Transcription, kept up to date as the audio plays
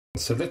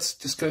So let's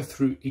just go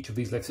through each of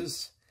these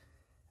letters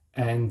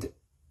and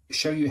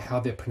show you how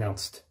they're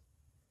pronounced.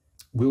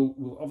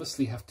 We'll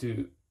obviously have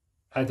to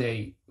add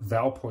a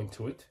vowel point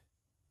to it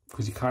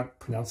because you can't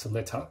pronounce a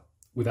letter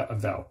without a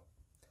vowel.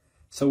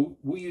 So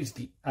we'll use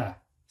the A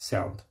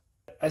sound.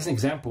 As an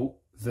example,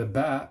 the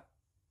ba,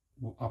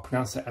 I'll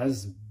pronounce it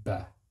as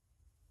ba.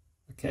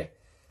 Okay?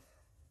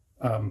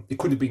 It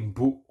could have been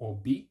bu or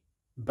bi,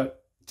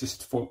 but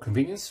just for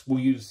convenience, we'll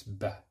use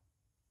ba.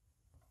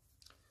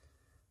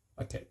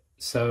 Okay,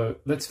 so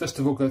let's first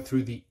of all go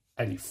through the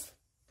alif.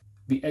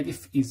 The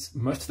alif is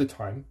most of the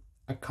time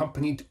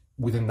accompanied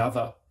with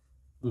another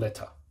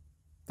letter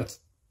that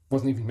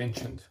wasn't even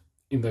mentioned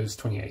in those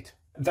 28.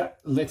 That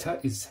letter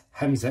is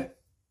hamza,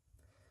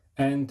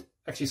 and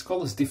actually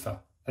scholars differ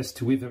as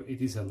to whether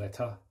it is a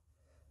letter.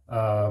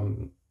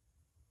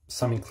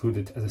 Some include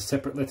it as a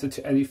separate letter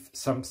to alif,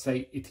 some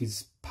say it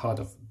is part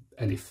of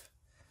alif.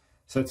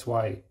 So that's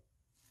why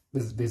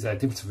there's a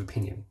difference of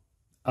opinion.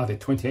 Are there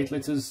 28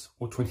 letters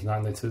or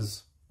 29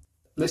 letters?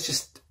 Let's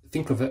just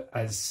think of it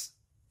as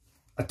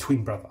a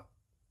twin brother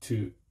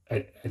to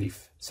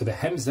alif. So the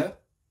hamza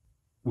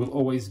will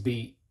always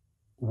be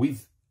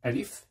with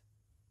alif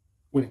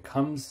when it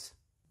comes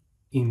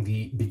in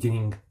the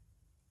beginning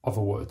of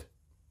a word.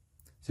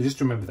 So just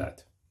remember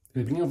that.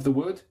 In the beginning of the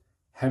word,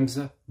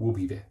 hamza will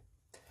be there.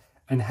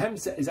 And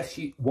hamza is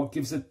actually what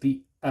gives it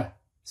the a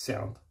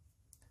sound.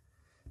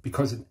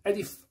 Because an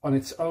alif on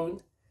its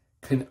own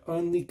can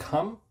only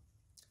come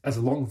as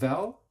a long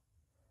vowel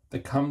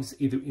that comes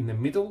either in the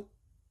middle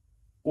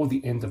or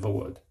the end of a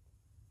word.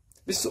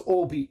 This will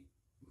all be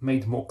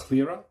made more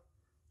clearer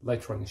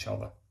later on,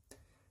 inshallah.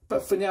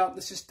 But for now,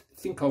 let's just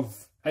think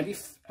of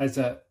alif as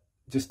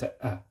just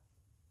a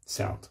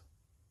sound.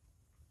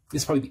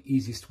 This is probably the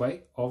easiest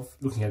way of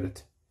looking at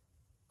it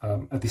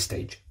at this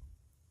stage.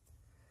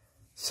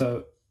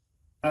 So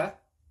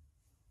that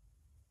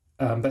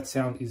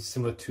sound is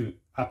similar to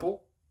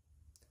apple.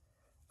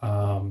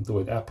 The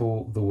word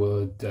apple, the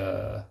word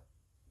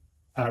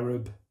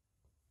Arab.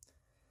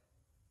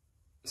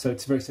 So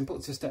it's very simple.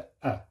 It's just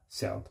a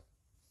sound.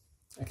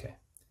 Okay.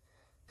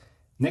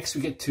 Next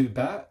we get to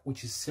ba,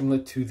 which is similar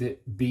to the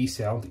B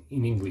sound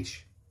in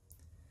English.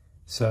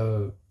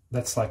 So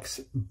that's like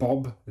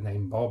Bob, the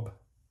name Bob,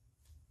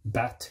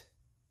 bat.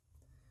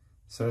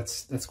 So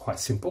that's quite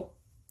simple.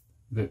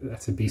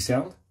 That's a B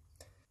sound.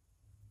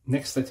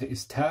 Next letter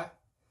is ta,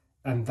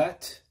 and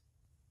that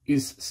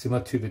is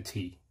similar to the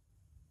T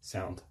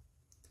sound,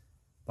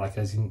 like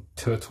as in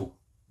turtle,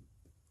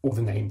 or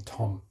the name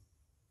Tom.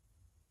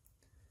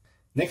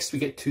 Next we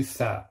get to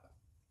tha.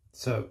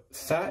 So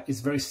tha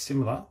is very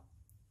similar.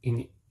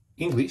 In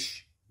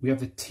English, we have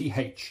the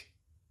TH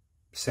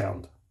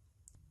sound.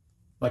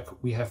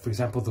 Like we have, for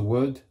example, the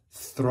word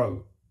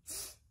throw,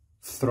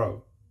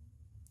 throw,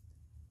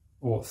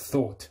 or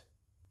thought.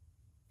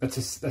 That's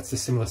a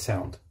similar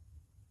sound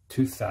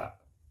to tha.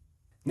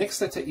 Next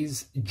letter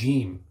is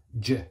jim,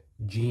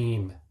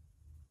 jim.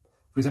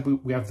 For example,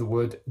 we have the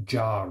word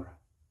jar,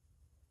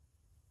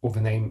 or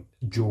the name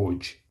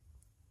George.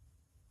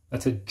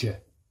 That's a j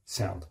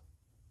sound.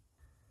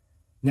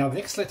 Now, the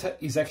next letter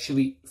is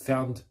actually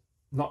found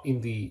not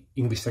in the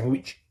English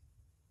language.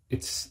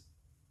 It's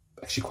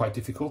actually quite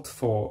difficult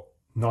for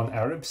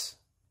non-Arabs.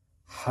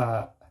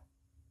 Ha.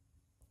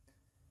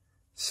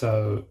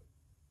 So,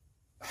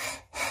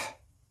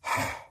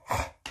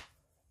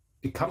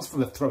 it comes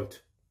from the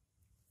throat,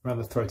 around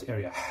the throat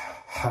area.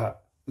 Ha.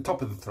 The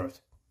top of the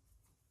throat.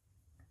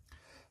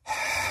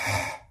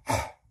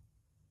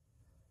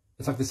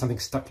 It's like there's something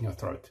stuck in your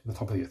throat, in the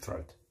top of your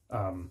throat.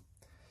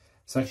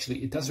 So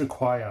actually, it does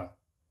require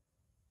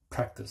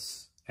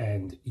practice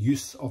and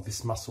use of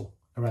this muscle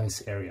around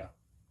this area.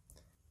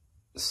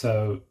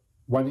 So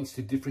one needs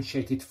to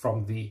differentiate it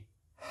from the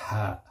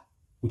ha,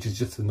 which is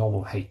just the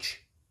normal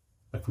H.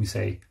 Like we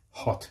say,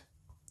 hot.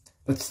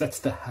 That's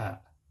the ha,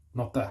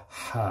 not the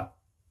ha.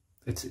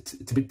 It's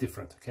a bit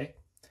different, okay?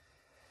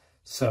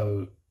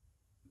 So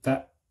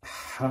that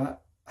ha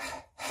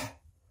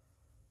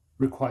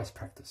requires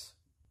practice.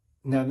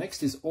 Now,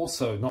 next is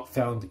also not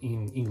found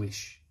in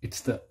English.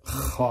 It's the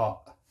kha.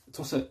 It's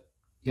also,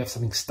 you have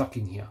something stuck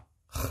in here.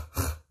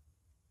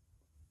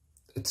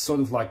 It's sort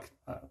of like,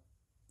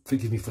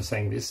 forgive me for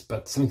saying this,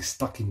 but something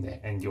stuck in there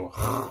and you're,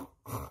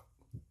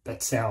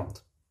 that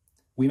sound.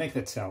 We make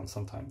that sound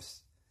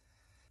sometimes.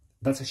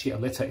 That's actually a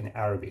letter in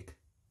Arabic.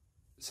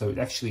 So it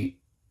actually,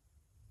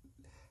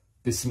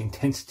 there's some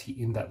intensity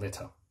in that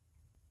letter.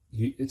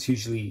 It's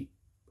usually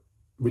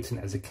written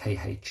as a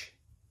KH.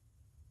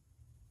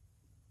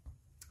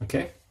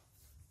 Okay?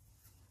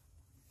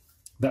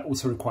 That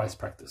also requires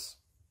practice.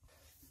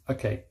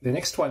 Okay, the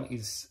next one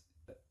is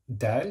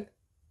dal.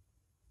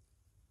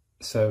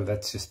 So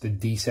that's just the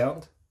D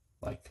sound.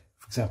 Like,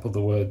 for example,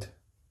 the word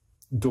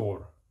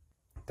door.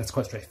 That's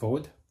quite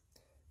straightforward.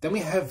 Then we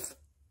have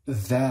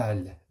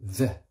dhal,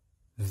 the,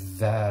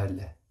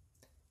 dhal.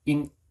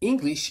 In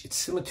English, it's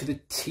similar to the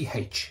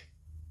TH.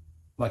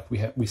 Like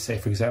we say,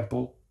 for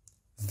example,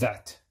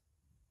 that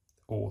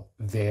or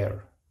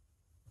there.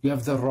 You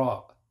have the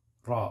ra,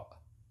 ra.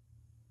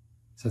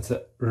 So it's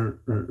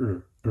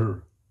the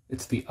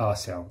it's the R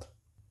sound.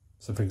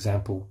 So for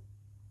example,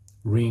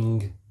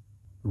 ring,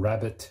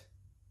 rabbit,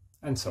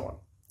 and so on.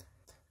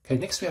 Okay,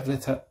 next we have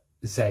letter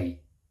Z.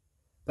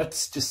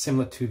 That's just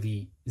similar to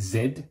the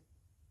Z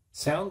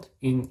sound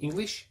in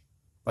English,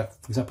 like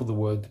for example the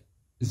word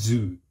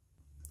zoo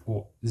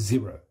or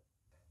zero.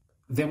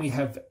 Then we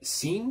have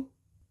seen,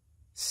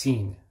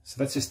 seen. So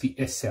that's just the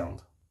S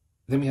sound.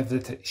 Then we have the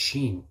letter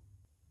sheen,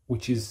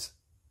 which is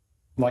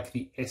like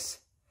the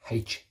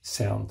SH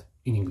sound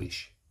in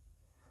English.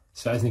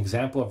 So as an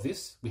example of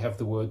this, we have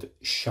the word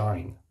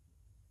shine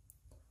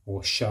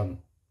or shun.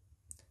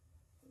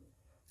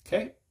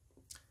 Okay.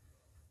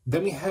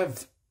 Then we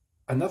have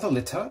another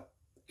letter.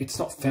 It's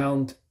not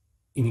found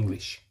in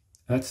English.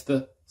 And that's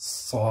the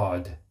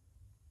sad.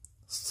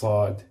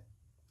 Sad.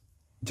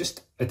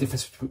 Just a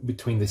difference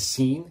between the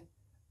seen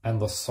and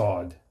the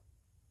sad.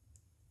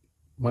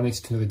 One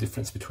needs to know the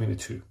difference between the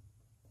two.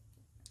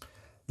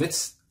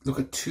 Let's look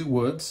at two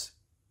words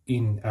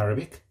in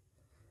Arabic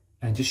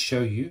and just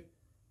show you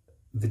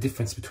the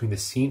difference between the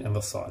seen and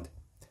the sad.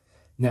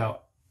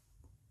 Now,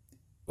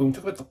 when we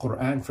talk about the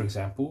Quran, for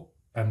example,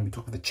 and we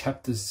talk about the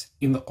chapters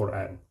in the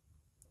Quran,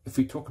 if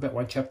we talk about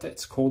one chapter,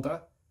 it's called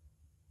a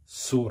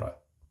surah.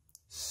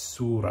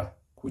 Surah,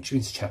 which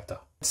means chapter.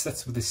 So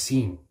that's with the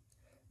seen.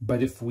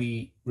 But if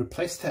we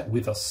replace that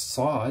with a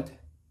sad,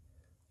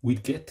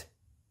 we'd get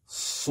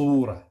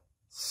surah.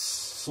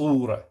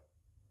 Surah.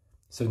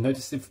 So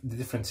notice the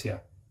difference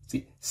here.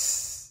 See,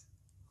 s,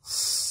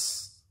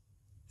 s,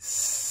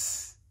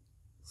 s,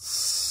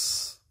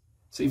 s.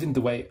 So even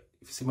the way,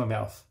 if you see my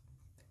mouth,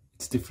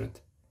 it's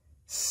different.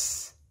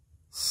 S,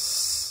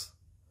 s.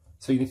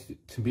 So you need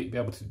to be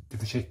able to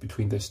differentiate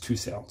between those two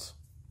sounds.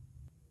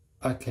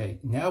 Okay,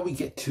 now we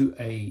get to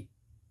a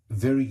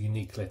very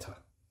unique letter.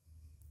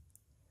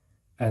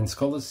 And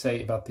scholars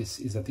say about this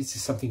is that this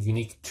is something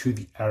unique to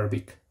the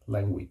Arabic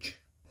language.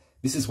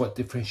 This is what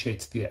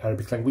differentiates the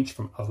Arabic language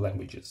from other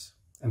languages.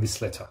 And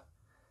this letter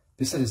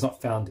is not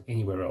found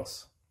anywhere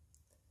else.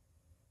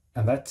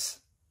 And that's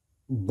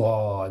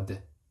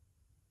Dad.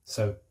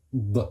 So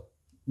B,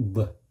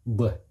 B,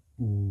 B,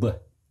 B,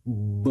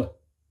 B,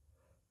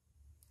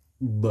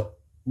 B,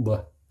 B.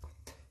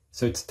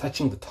 So it's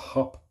touching the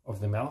top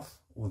of the mouth,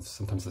 or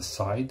sometimes the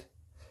side,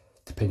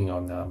 depending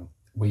on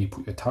where you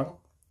put your tongue.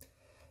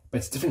 But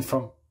it's different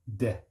from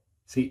D.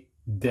 See,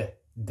 D,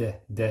 D,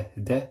 D,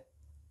 D,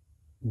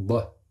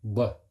 B,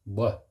 B,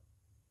 B.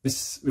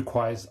 This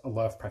requires a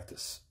lot of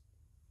practice.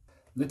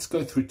 Let's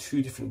go through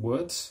two different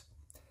words,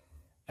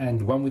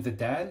 and one with the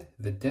dal,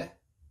 the D,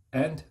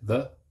 and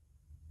the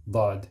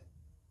Dad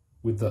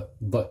with the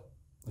B.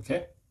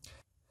 Okay?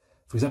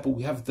 For example,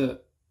 we have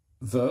the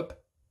verb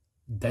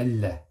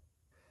dalla.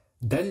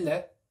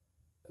 Dalla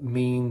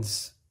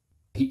means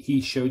he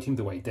showed him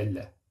the way.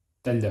 Dalla.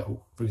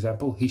 Dallahu. For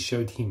example, he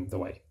showed him the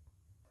way.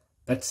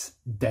 That's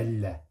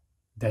dalla.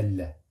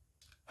 Dalla.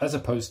 As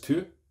opposed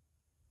to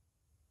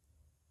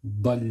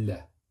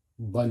dalla.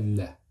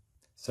 Dalla.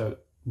 So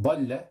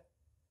dalla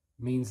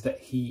means that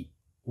he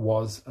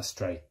was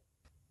astray.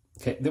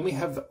 Okay, then we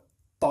have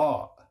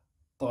ta.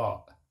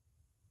 Ta.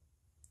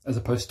 As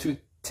opposed to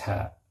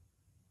ta.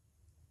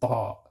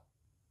 Ta.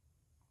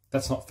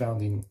 That's not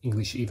found in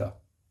English either.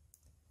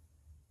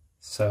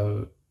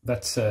 So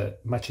that's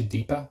much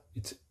deeper.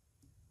 It's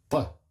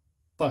ta,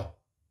 ta,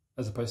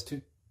 as opposed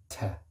to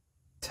ta,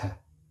 ta.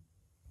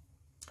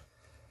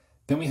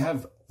 Then we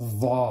have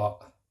va,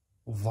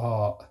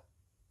 va.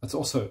 That's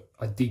also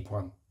a deep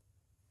one.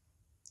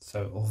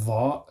 So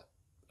va,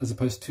 as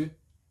opposed to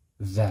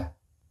the,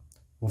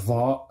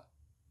 va,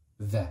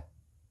 the.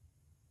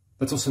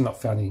 That's also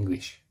not found in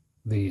English.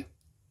 The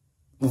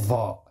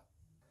va.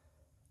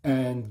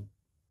 And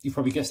you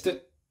probably guessed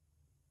it.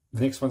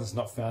 The next one is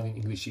not found in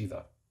English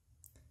either.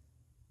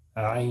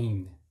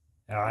 Ain,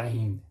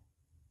 ain,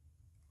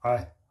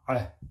 I.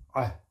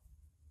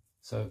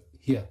 So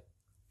here,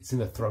 it's in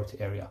the throat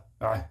area.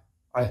 I.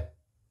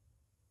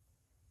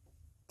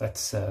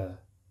 That's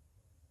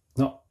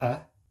not a.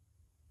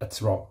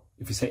 That's wrong.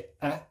 If you say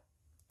a,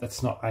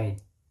 that's not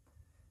ain,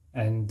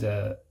 and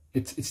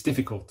it's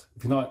difficult.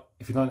 If you're not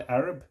an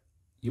Arab,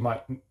 you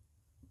might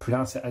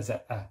pronounce it as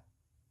a.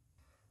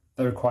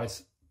 That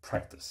requires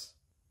practice.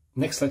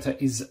 Next letter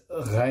is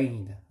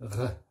Ghain.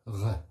 R,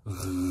 r,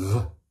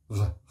 r,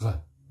 r,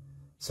 r.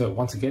 So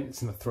once again,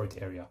 it's in the throat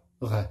area.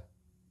 R.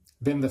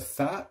 Then the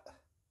Fa,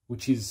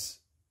 which is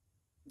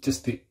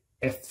just the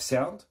F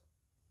sound.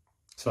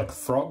 So like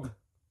frog,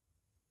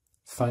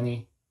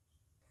 funny.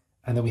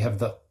 And then we have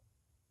the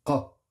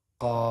Q,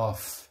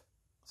 Qaf.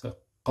 So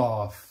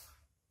Qaf.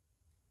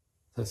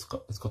 So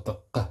it's got the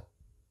Q,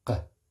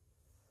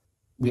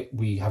 Q.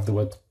 We have the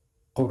word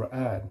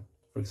Quran,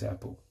 for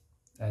example.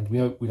 And we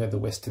know the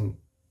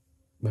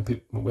when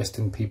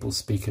Western people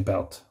speak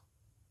about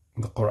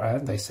the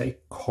Quran, they say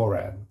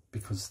Quran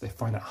because they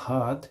find it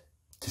hard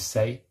to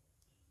say,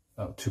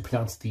 to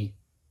pronounce the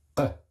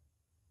Q.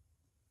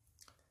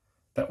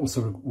 That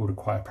also will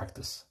require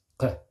practice.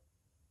 Q,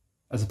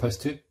 as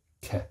opposed to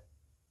K.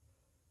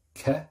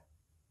 K,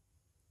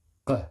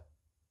 Q.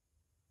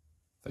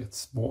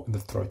 it's more in the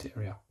throat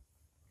area.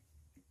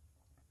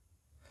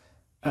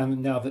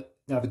 And now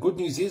the good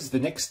news is the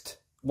next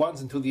ones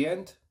until the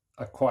end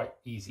are quite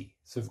easy.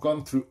 So we've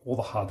gone through all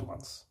the hard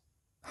ones,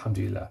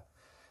 alhamdulillah.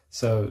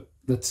 So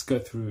let's go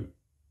through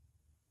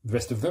the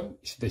rest of them.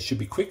 They should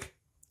be quick.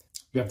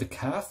 We have the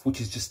kaf,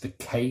 which is just the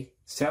K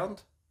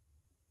sound.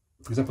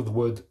 For example, the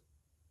word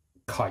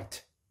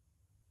kite.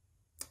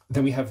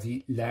 Then we have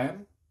the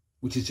lam,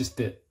 which is just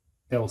the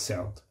L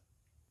sound.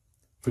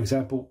 For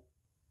example,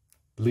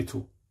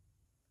 little.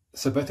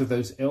 So both of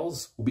those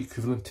L's will be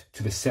equivalent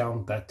to the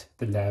sound that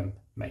the lam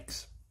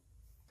makes.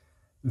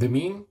 The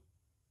mim,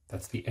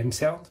 that's the M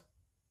sound.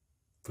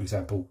 For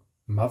example,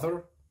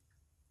 mother.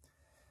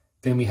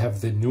 Then we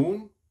have the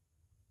noon,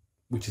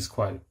 which is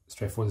quite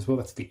straightforward as well.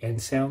 That's the N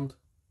sound.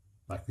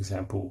 Like, for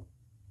example,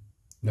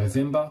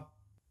 November.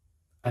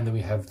 And then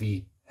we have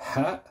the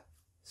ha.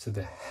 So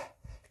the ha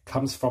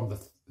comes from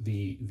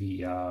the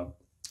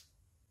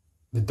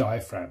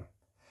diaphragm.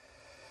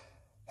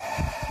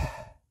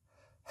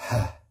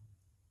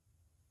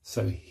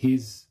 So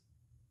his,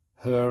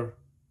 her,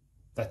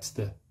 that's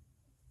the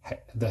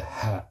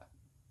ha.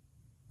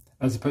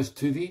 As opposed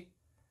to the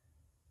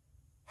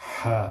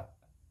ha.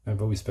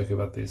 Remember we spoke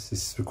about this.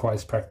 This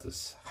requires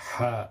practice.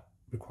 Ha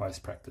requires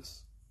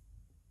practice.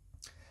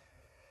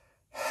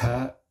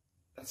 Ha,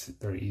 that's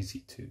very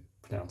easy to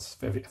pronounce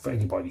for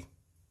anybody.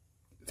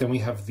 Then we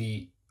have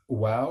the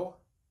wow,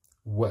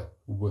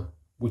 w,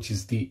 which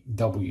is the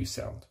W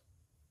sound.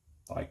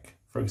 Like,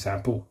 for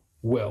example,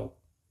 well.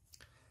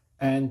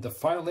 And the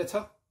final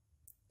letter,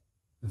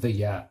 the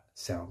ya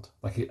sound.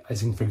 Like,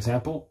 as in, for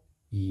example,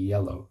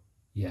 yellow.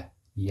 Yeah,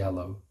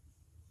 yellow.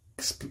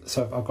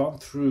 So I've gone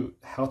through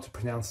how to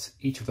pronounce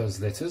each of those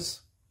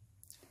letters.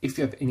 If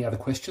you have any other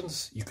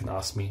questions, you can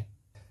ask me.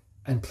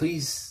 And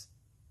please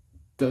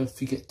don't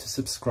forget to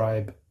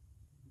subscribe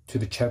to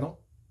the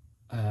channel,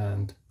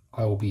 and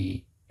I will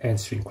be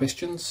answering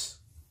questions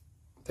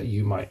that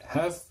you might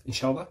have,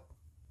 inshallah.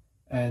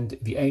 And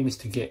the aim is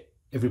to get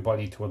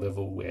everybody to a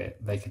level where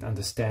they can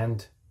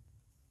understand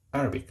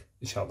Arabic,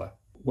 inshallah.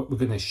 What we're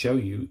going to show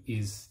you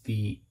is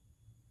the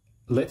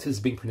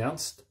letters being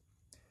pronounced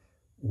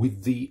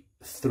with the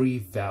 3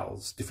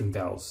 vowels, different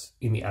vowels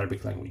in the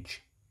Arabic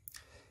language.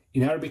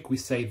 In Arabic, we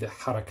say the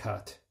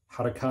harakat.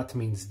 Harakat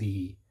means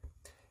the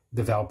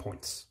vowel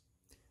points.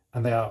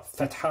 And they are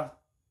fatha,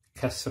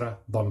 kasra,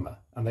 dhamma.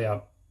 And they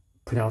are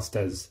pronounced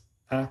as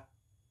a,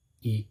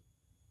 I,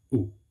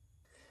 u.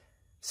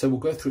 So we'll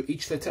go through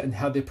each letter and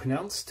how they're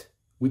pronounced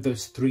with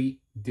those 3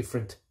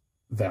 different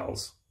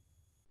vowels.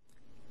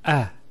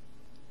 A,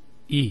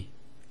 I,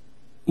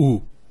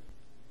 U,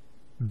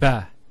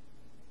 ba,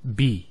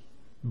 bi,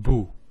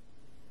 bu,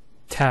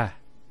 ta,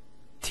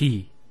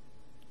 ti,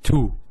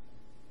 tu,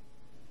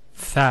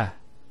 tha,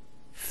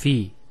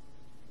 fi,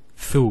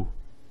 thu,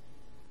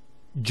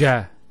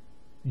 ja,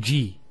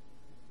 ji,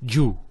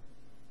 ju,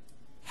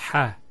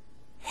 ha,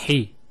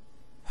 hi,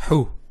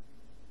 hu,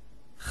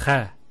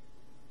 kha,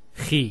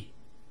 khi,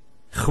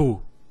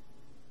 khu,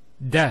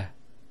 da,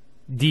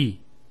 di,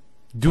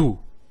 du,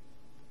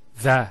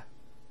 tha,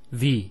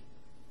 vi,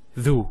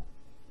 thu,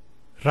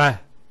 ra,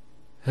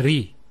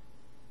 ri,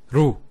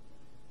 ru,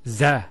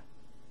 za,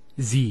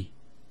 zi,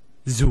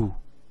 zu,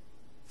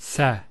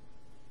 sa,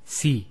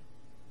 si,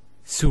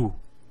 su,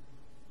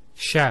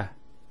 sha,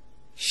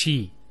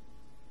 shi,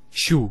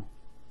 shu,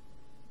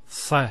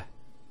 sa,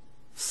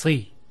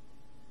 si,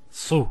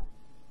 su,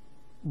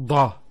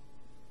 da,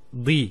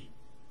 di,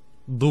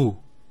 du,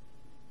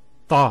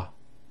 ta,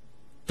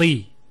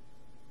 ti,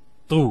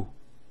 tu,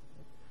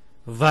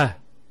 va,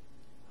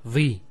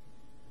 vi,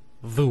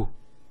 vu,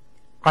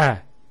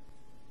 a,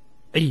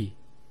 i,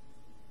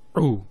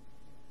 u,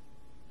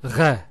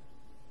 ra,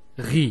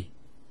 ri,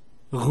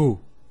 ru,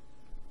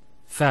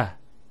 fa,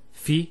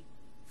 fi,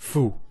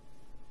 fu,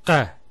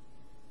 qa,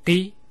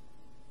 qi,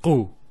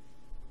 qu,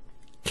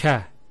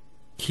 ka,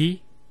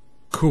 ki,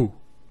 ku,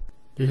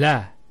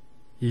 la,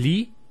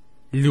 li,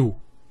 lu,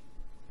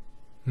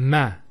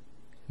 ma,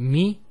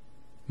 mi,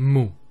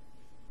 mu,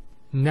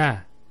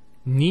 na,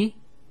 ni,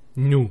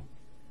 nu,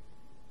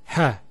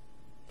 ha,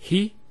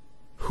 hi,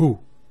 hu,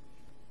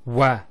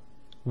 wa,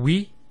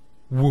 wi,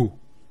 wu,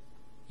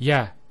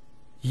 ya,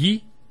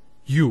 yi,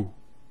 you.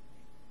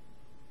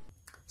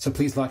 So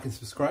please like and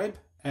subscribe,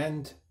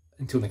 and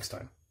until next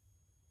time.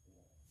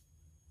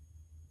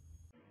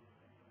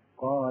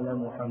 قال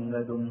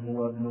محمد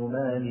هو ابن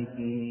مالك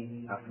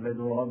أحمد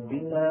رب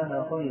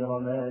الله خير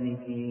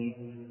مالك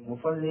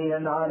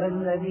مصليا على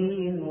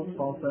النبي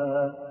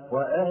المصطفى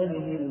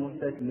وآله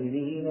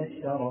المستكملين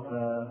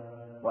الشرفا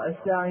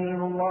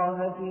وأستعين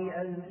الله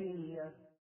في ألفه